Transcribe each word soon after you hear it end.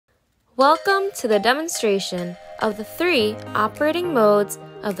Welcome to the demonstration of the 3 operating modes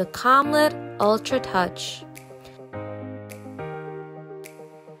of the Comelit Ultra Touch.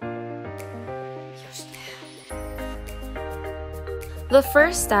 The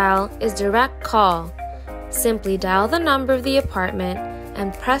first style is direct call. Simply dial the number of the apartment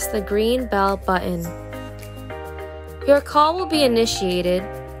and press the green bell button. Your call will be initiated,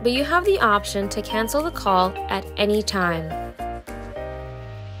 but you have the option to cancel the call at any time.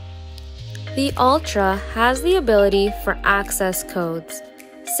 The Ultra has the ability for access codes.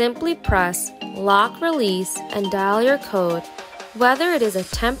 Simply press lock release and dial your code, whether it is a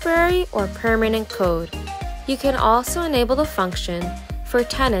temporary or permanent code. You can also enable the function for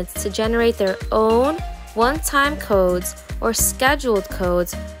tenants to generate their own one-time codes or scheduled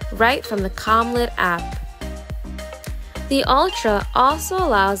codes right from the Comelit app. The Ultra also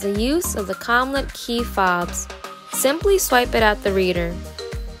allows the use of the Comelit key fobs. Simply swipe it at the reader.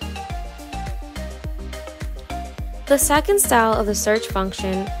 The second style of the search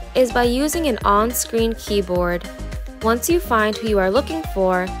function is by using an on-screen keyboard. Once you find who you are looking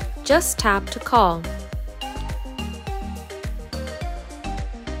for, just tap to call.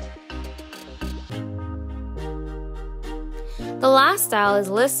 The last style is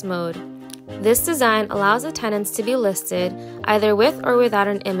list mode. This design allows the tenants to be listed either with or without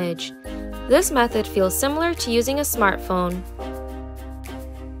an image. This method feels similar to using a smartphone.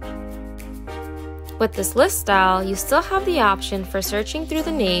 With this list style, you still have the option for searching through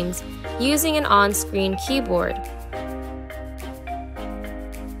the names using an on-screen keyboard.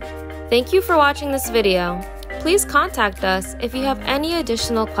 Thank you for watching this video. Please contact us if you have any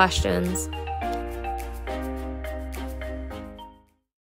additional questions.